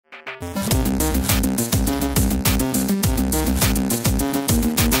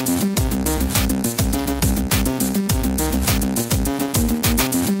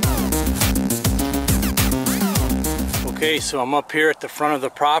Okay, so I'm up here at the front of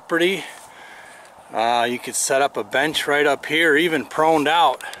the property. You could set up a bench right up here, even proned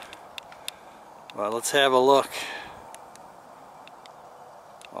out. Well, let's have a look.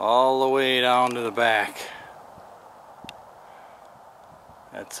 All the way down to the back.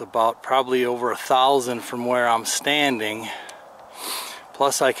 That's about probably over 1,000 from where I'm standing.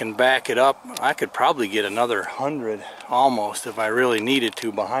 Plus I can back it up. I could probably get another 100 almost if I really needed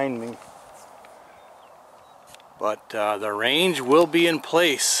to behind me. But the range will be in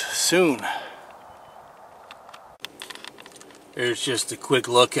place soon. There's just a quick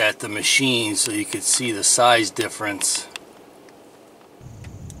look at the machine so you can see the size difference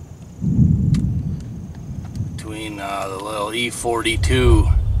between the little E42.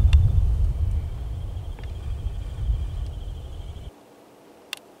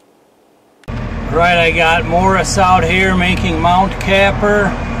 Right, I got Morris out here making Mount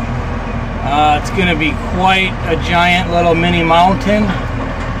Kapper. It's going to be quite a giant little mini mountain.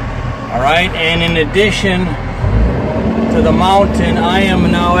 Alright, and in addition to the mountain, I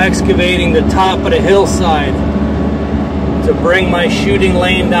am now excavating the top of the hillside to bring my shooting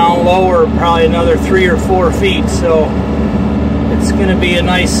lane down lower, probably another 3 or 4 feet. So it's going to be a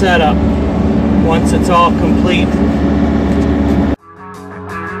nice setup once it's all complete.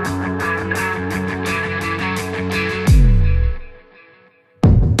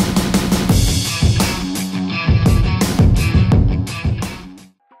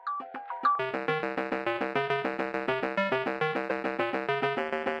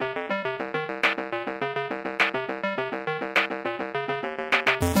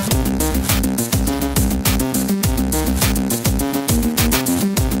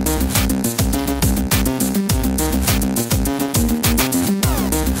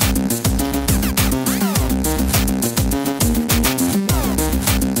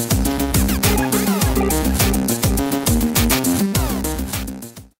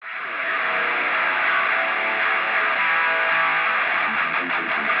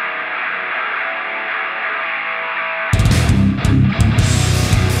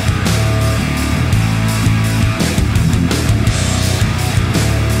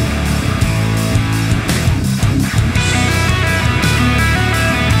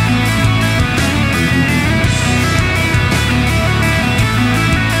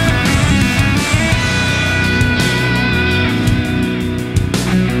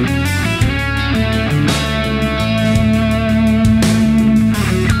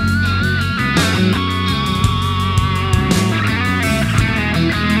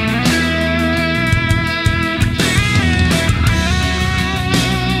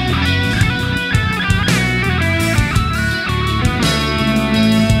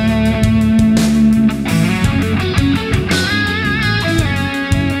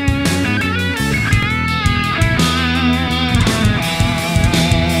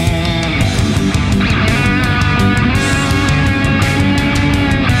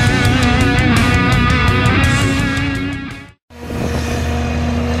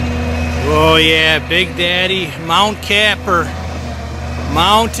 Oh yeah, Big Daddy, Mount Kapper,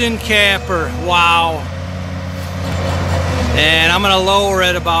 Mountain Kapper, wow. And I'm gonna lower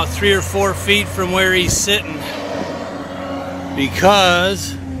it about 3 or 4 feet from where he's sitting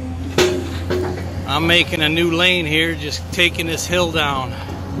because I'm making a new lane here, just taking this hill down.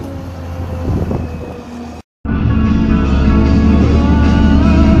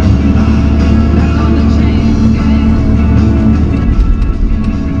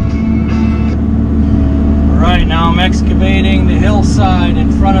 Now I'm excavating the hillside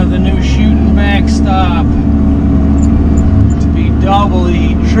in front of the new shooting backstop to be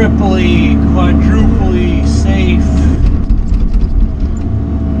doubly, triply, quadruply safe.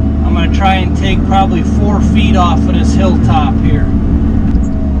 I'm going to try and take probably 4 feet off of this hilltop here.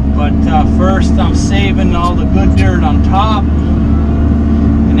 But first I'm saving all the good dirt on top,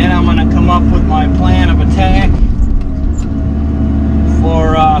 and then I'm going to come up with my plan of attack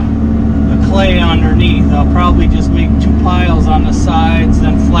for the clay underneath. I'll probably just make 2 piles on the sides,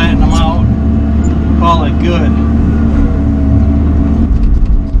 then flatten them out, call it good.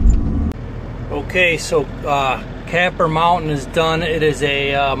 Okay, so Kapper Mountain is done. It is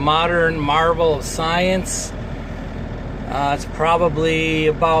a modern marvel of science. It's probably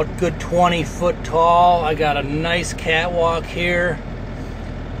about good 20 foot tall. I got a nice catwalk here.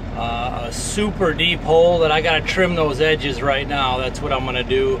 A super deep hole that I gotta trim those edges right now. That's what I'm gonna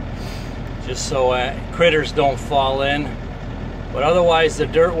do, just so critters don't fall in. But otherwise the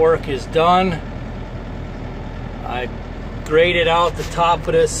dirt work is done. I graded out the top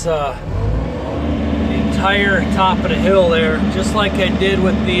of this the entire top of the hill there, just like I did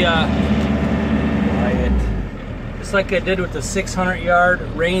with the just like I did with the 600-yard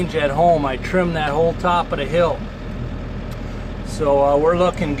range at home. I trimmed that whole top of the hill. So we're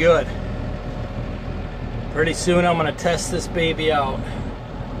looking good. Pretty soon I'm going to test this baby out.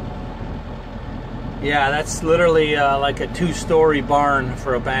 Yeah, that's literally like a 2-story barn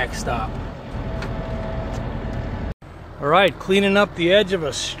for a backstop. Alright, cleaning up the edge of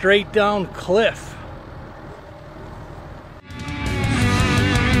a straight down cliff.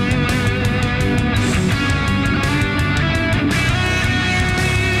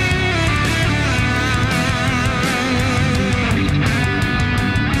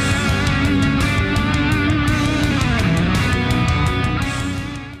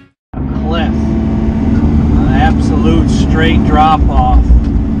 Absolute straight drop off.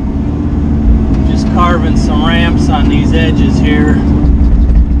 Just carving some ramps on these edges here.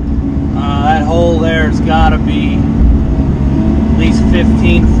 That hole there's got to be at least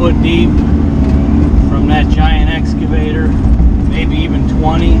 15 foot deep from that giant excavator, maybe even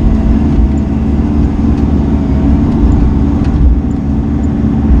 20.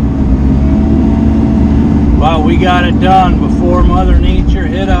 But we got it done before Mother Nature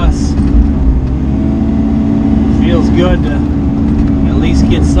hit us. Feels good to at least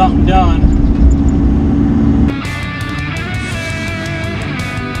get something done.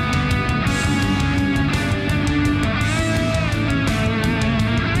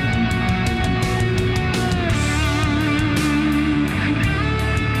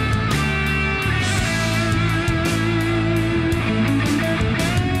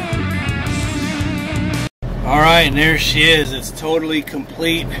 Alright, and there she is. It's totally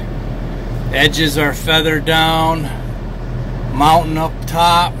complete. Edges are feathered down, mountain up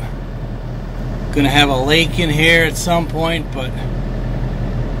top. Gonna have a lake in here at some point, but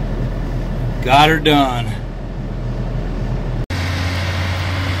got her done.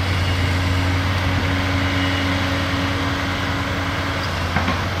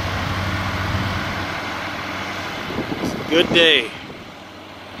 It's a good day.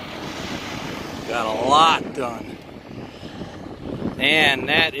 Got a lot done. And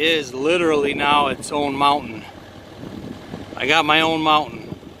that is literally now its own mountain. I got my own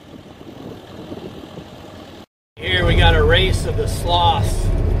mountain. Here we got a race of the sloths.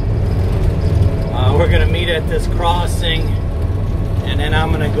 We're gonna meet at this crossing, and then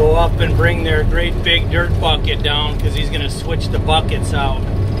I'm gonna go up and bring their great big dirt bucket down because he's gonna switch the buckets out.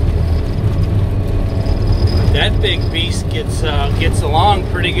 That big beast gets along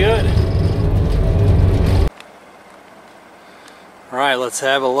pretty good. Alright, let's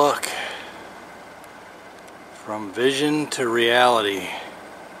have a look. From vision to reality.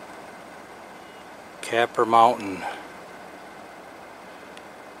 Kapper Mountain.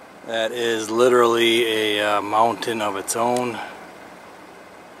 That is literally a mountain of its own.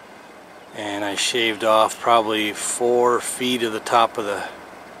 And I shaved off probably 4 feet of the top of the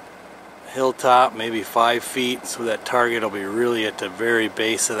hilltop, maybe 5 feet, so that target will be really at the very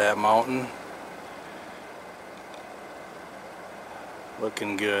base of that mountain.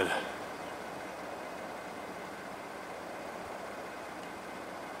 Looking good.